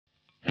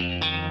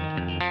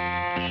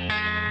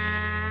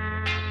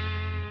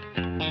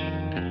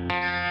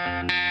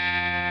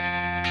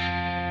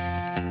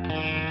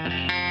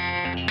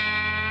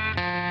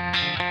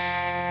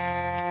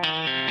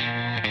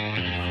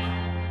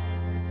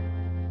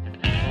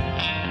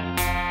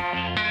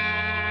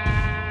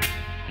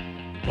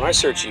When I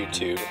search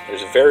YouTube,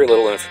 there's very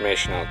little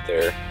information out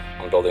there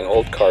on building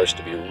old cars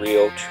to be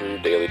real, true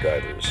daily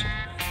drivers.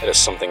 That is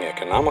something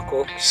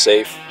economical,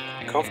 safe,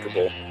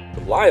 comfortable,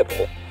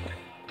 reliable,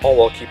 all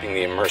while keeping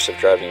the immersive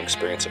driving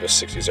experience of a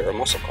 60s era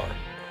muscle car.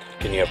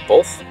 Can you have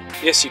both?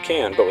 Yes, you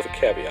can, but with a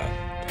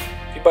caveat.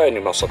 If you buy a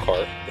new muscle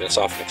car, then it's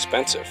often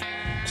expensive.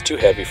 It's too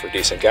heavy for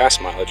decent gas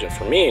mileage, and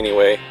for me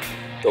anyway,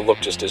 the look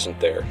just isn't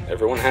there.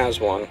 Everyone has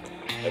one,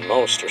 and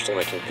most are still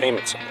making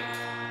payments on them.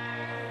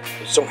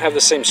 They just don't have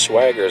the same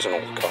swagger as an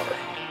old car.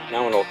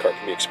 Now an old car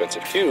can be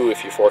expensive too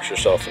if you force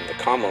yourself into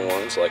common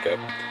ones like a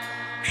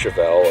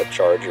Chevelle, a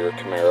Charger, a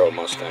Camaro, a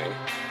Mustang.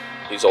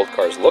 These old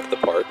cars look the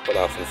part, but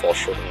often fall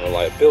short in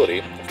reliability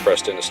if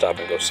pressed in to stop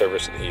and go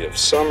service in the heat of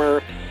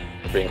summer,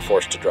 or being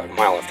forced to drive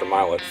mile after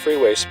mile at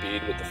freeway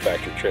speed with the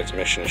factory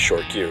transmission and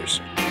short gears.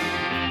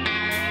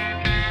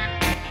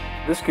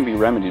 This can be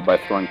remedied by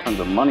throwing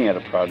tons of money at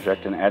a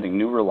project and adding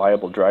new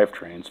reliable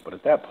drivetrains, but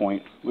at that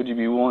point, would you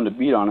be willing to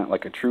beat on it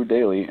like a true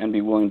daily and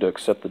be willing to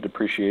accept the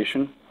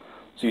depreciation?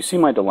 So you see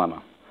my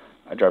dilemma.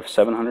 I drive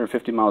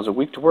 750 miles a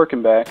week to work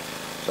and back,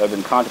 so I've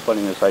been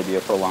contemplating this idea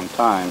for a long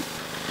time, and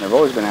there have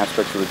always been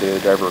aspects of the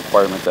daily driver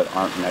requirement that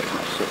aren't met in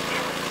my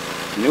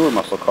search. A newer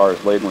muscle car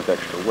is laden with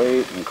extra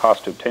weight, and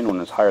cost to obtain one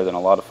is higher than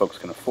a lot of folks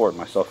can afford,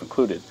 myself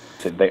included.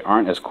 They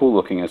aren't as cool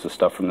looking as the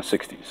stuff from the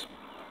 60s.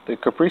 The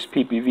Caprice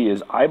PPV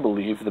is, I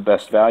believe, the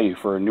best value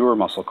for a newer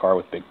muscle car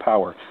with big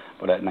power,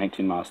 but at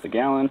 19 miles to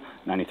gallon,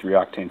 93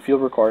 octane fuel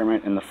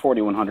requirement, and the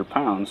 4,100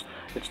 pounds,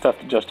 it's tough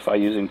to justify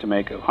using to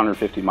make a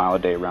 150 mile a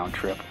day round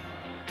trip.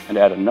 And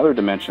to add another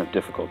dimension of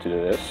difficulty to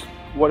this,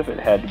 what if it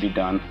had to be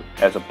done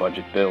as a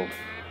budget build?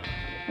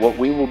 What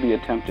we will be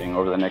attempting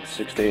over the next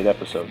 6 to 8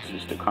 episodes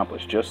is to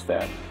accomplish just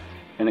that,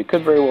 and it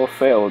could very well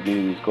fail at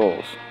meeting these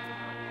goals.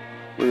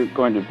 We're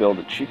going to build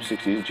a cheap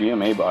 60s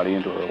GMA body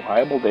into a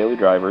reliable daily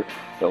driver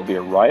that will be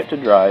a riot to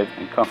drive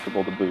and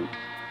comfortable to boot.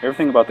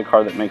 Everything about the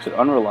car that makes it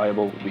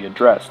unreliable will be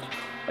addressed,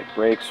 like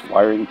brakes,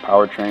 wiring,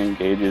 powertrain,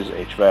 gauges,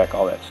 HVAC,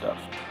 all that stuff.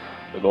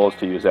 The goal is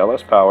to use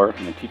LS power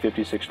and a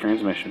T56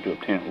 transmission to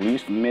obtain at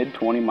least mid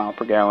 20 mile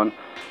per gallon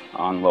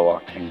on low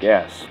octane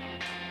gas.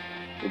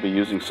 We'll be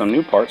using some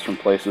new parts from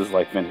places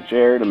like Vintage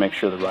Air to make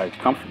sure the ride's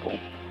comfortable,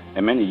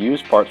 and many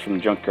used parts from the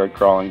junkyard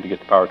crawling to get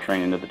the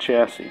powertrain into the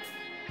chassis.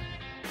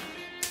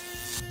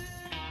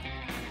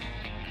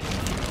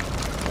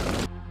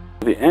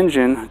 The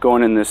engine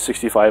going in this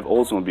 65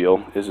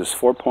 Oldsmobile is this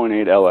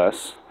 4.8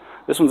 LS.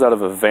 This one's out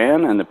of a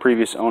van, and the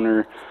previous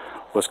owner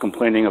was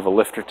complaining of a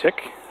lifter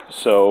tick,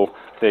 so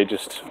they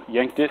just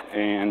yanked it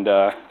and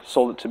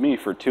sold it to me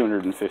for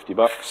 250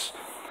 bucks.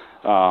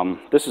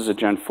 This is a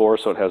Gen 4,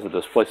 so it has a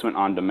displacement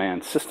on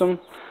demand system,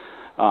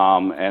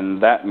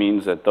 and that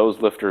means that those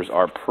lifters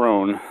are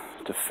prone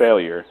to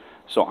failure.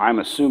 So I'm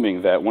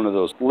assuming that one of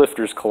those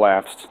lifters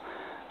collapsed.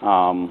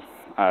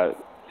 I've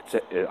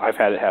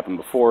had it happen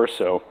before,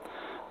 so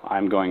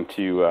I'm going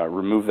to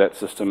remove that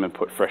system and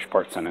put fresh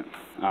parts in it.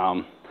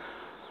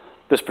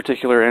 This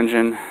particular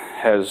engine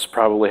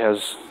probably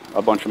has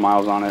a bunch of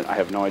miles on it. I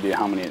have no idea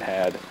how many it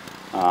had,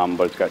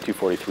 but it's got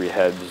 243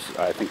 heads.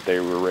 I think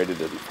they were rated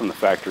from the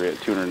factory at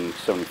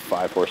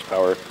 275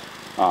 horsepower.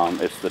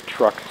 It's the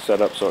truck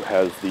setup, so it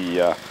has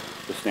the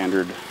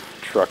standard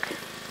truck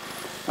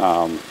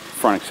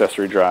front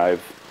accessory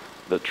drive,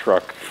 the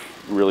truck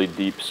really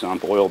deep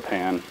sump oil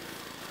pan,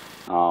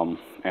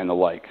 and the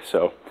like.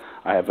 So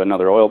I have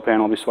another oil pan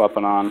I'll be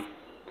swapping on,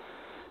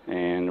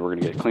 and we're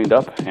going to get it cleaned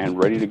up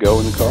and ready to go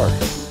in the car.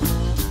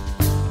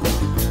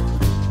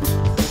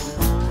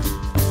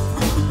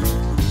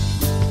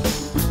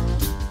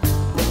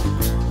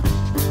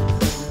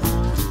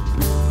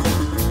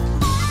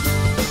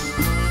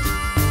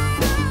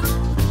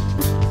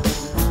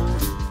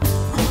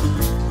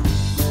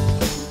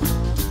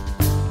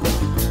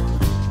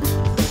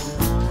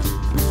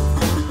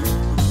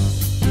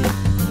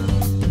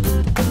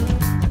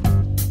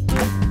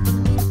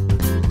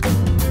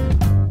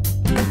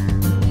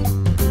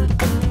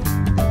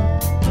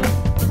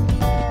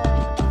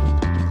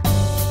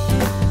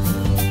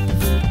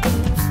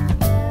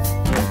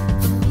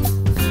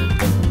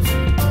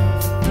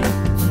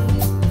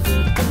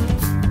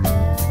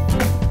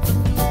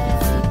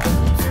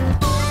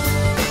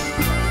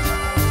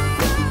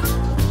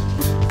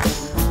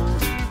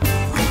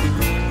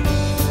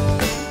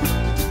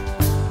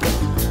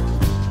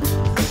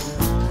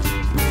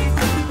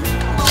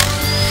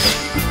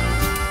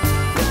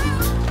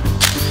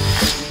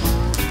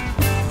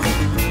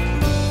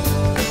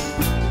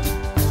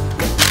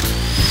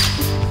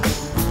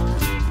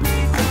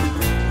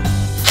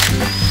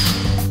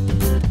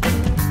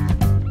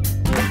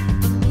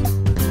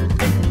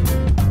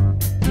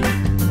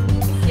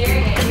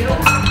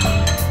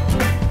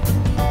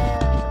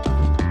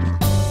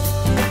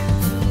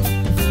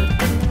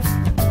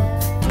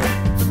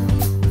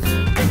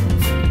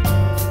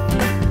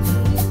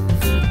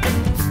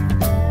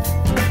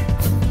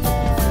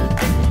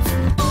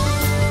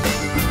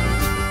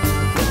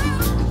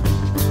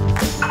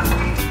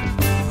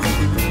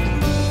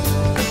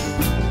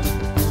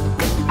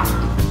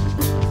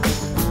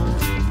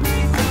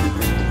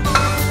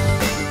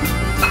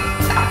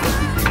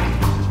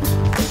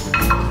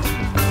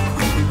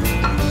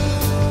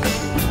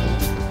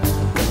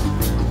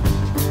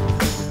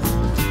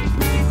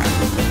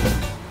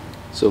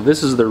 So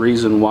this is the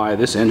reason why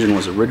this engine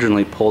was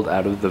originally pulled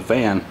out of the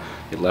van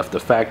it left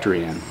the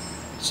factory in.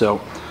 So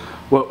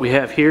what we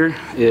have here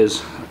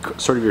is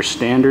sort of your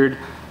standard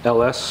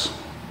LS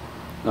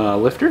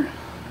lifter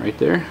right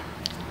there.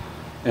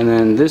 And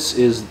then this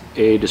is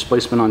a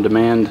displacement on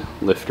demand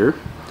lifter.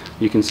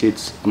 You can see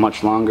it's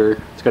much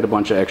longer. It's got a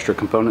bunch of extra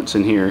components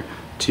in here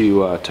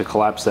to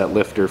collapse that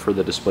lifter for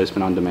the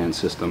displacement on demand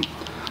system.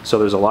 So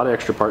there's a lot of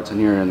extra parts in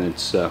here, and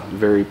it's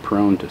very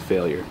prone to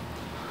failure.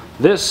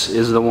 This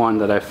is the one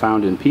that I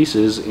found in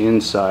pieces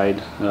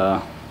inside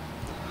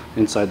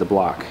inside the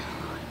block.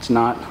 It's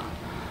not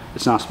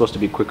supposed to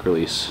be quick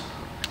release.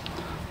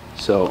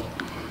 So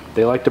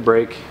they like to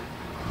break.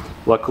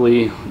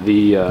 Luckily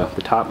the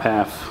top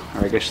half,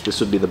 or I guess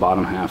this would be the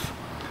bottom half,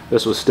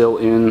 this was still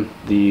in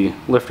the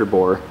lifter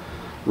bore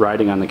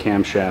riding on the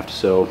camshaft,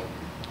 so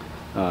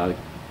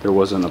there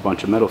wasn't a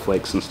bunch of metal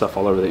flakes and stuff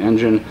all over the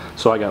engine,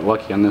 so I got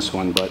lucky on this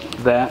one. But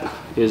that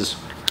is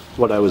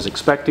what I was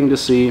expecting to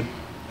see,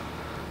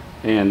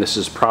 and this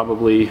is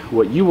probably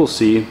what you will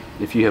see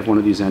if you have one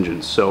of these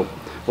engines. So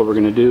what we're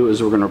going to do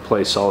is we're going to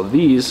replace all of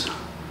these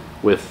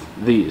with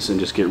these and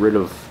just get rid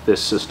of this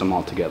system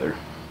altogether.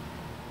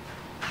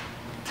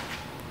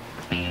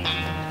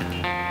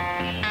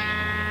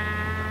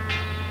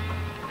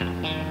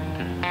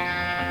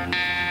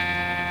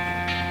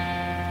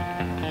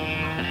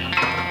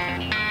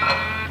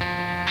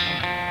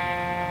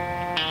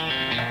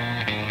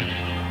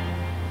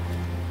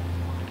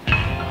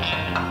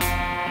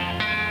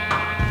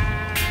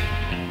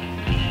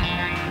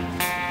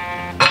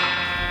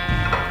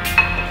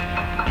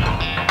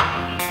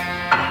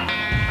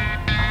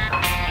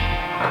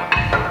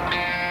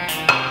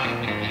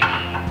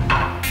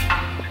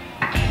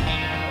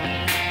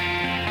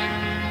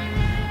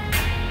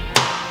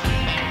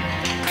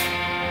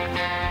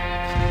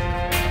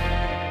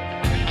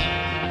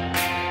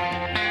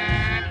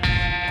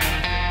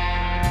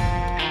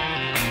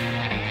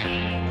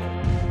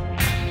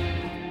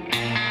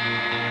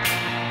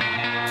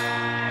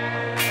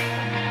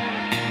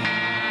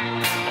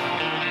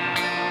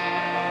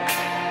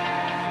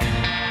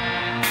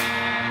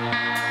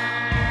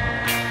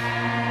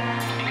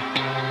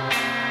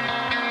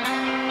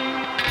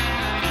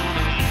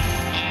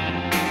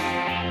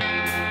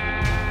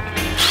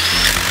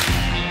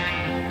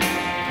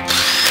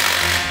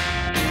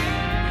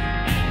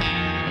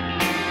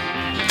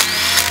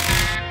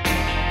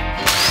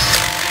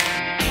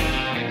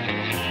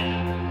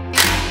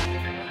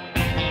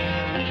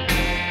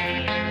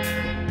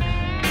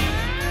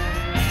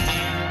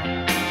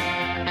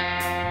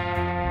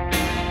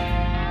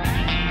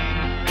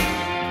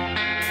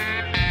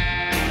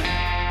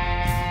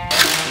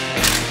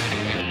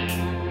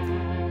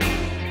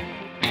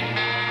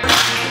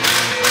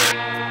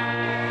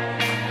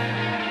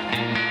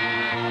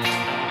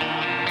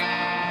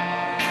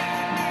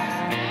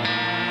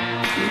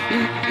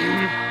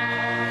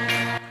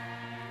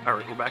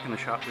 Alright, we're back in the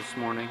shop this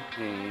morning,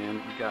 and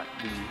we got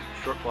the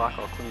short block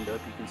all cleaned up.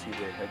 You can see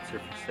the head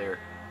surface there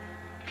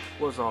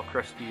was all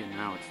crusty, and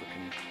now it's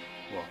looking,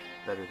 well,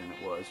 better than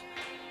it was.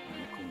 I'm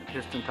going to clean the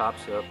piston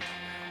tops up.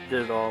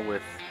 Did it all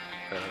with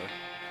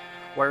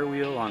wire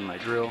wheel on my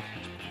drill.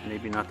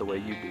 Maybe not the way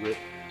you do it,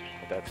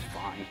 but that's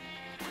fine.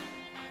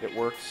 It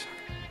works.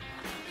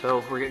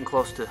 So we're getting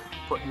close to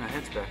putting the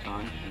heads back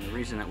on, and the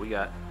reason that we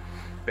got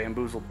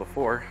bamboozled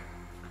before,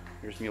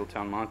 here's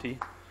Muletown Monty.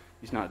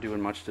 He's not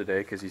doing much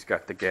today because he's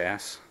got the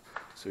gas,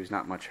 so he's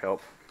not much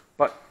help.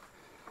 But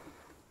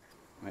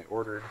I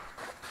ordered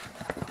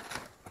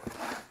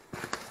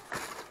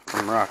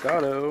from Rock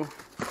Auto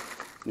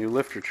new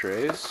lifter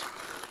trays.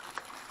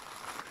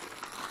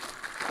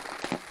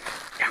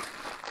 Yeah.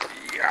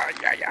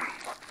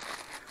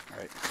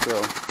 Alright,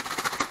 so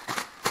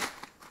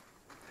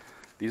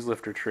these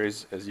lifter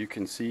trays, as you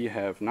can see,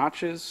 have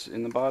notches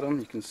in the bottom.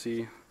 You can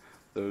see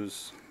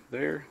those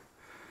there.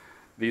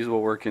 These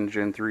will work in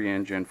Gen 3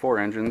 and Gen 4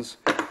 engines,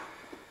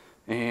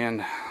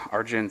 and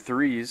our Gen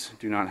 3s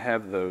do not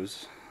have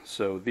those,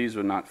 so these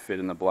would not fit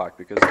in the block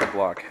because the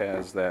block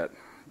has that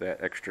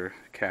extra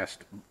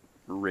cast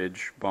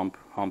ridge, bump,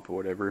 hump, or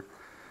whatever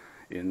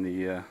in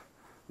the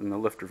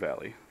lifter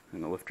valley,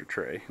 in the lifter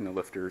tray, in the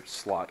lifter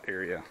slot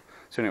area.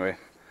 So anyway,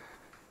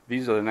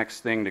 these are the next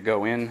thing to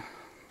go in.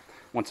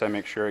 Once I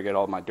make sure I get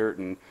all my dirt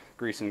and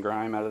grease and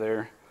grime out of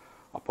there,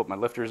 I'll put my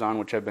lifters on,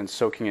 which I've been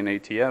soaking in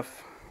ATF.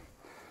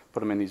 Put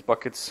them in these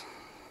buckets,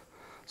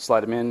 slide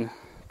them in,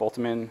 bolt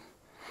them in,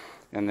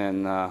 and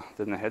then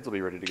the heads will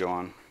be ready to go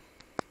on.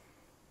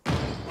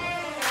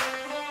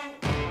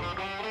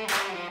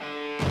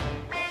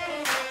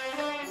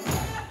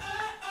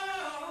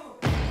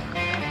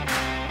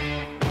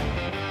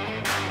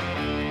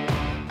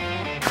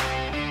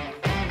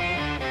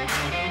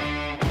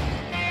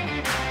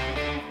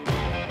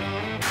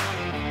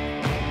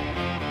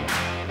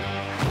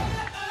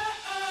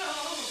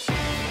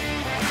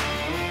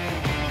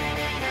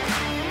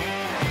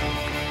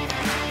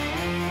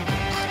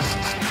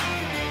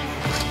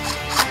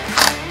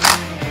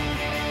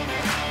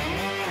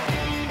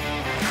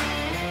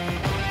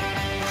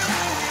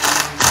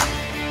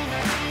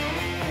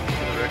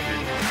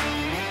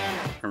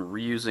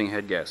 using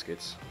head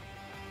gaskets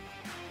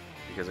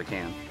because I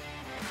can.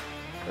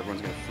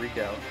 Everyone's gonna freak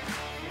out.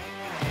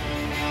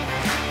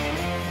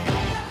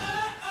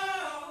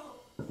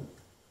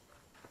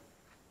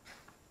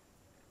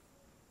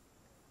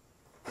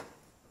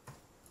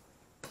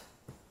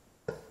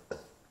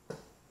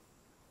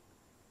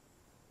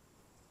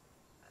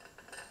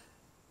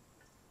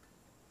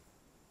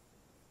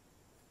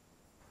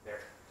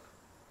 There.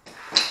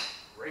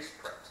 Race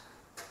prepped.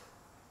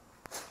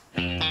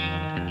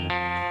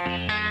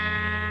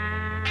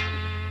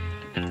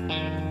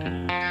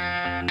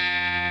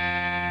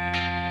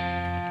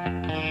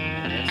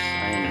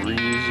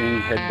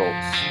 Reusing head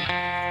bolts.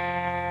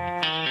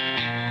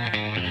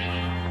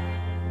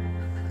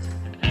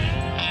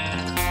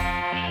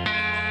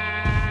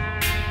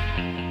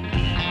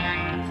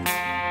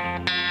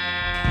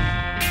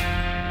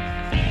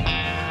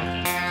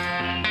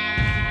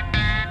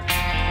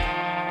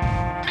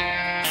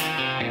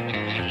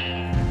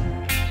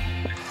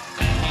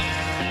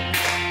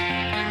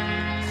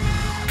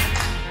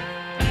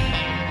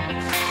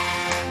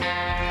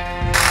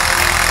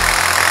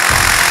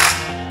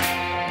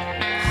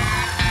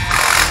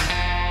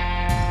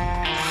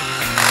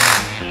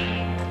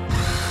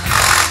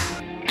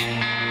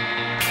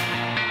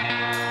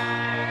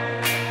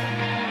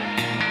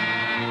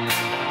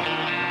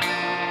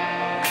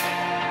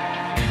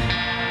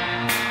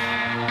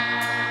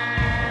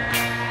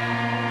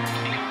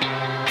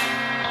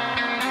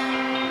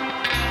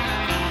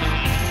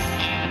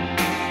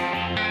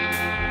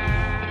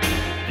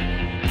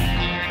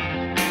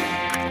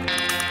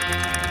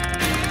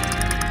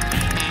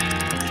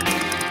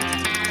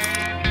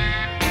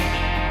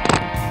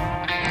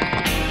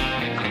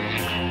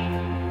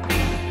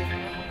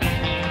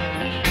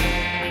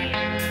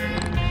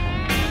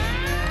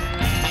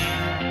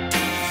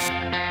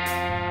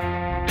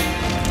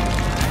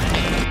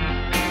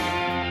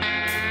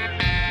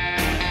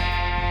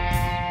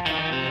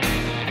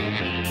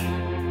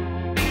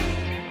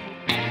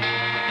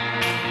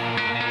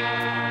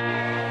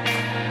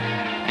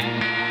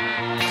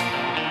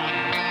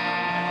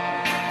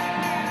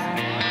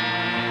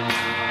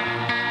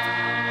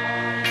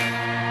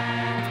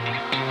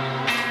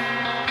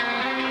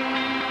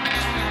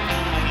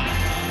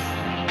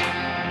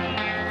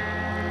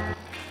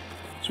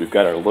 So we've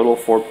got our little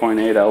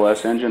 4.8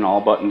 LS engine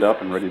all buttoned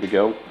up and ready to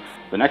go.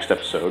 The next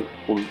episode,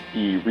 we'll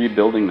be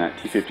rebuilding that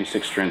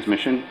T56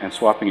 transmission and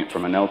swapping it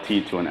from an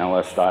LT to an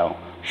LS style,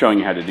 showing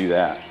you how to do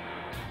that.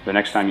 The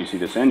next time you see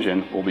this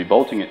engine, we'll be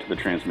bolting it to the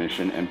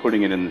transmission and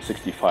putting it in the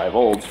 65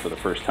 Olds for the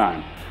first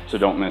time, so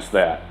don't miss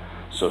that.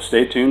 So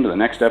stay tuned to the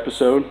next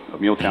episode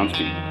of Muletown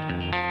Speed.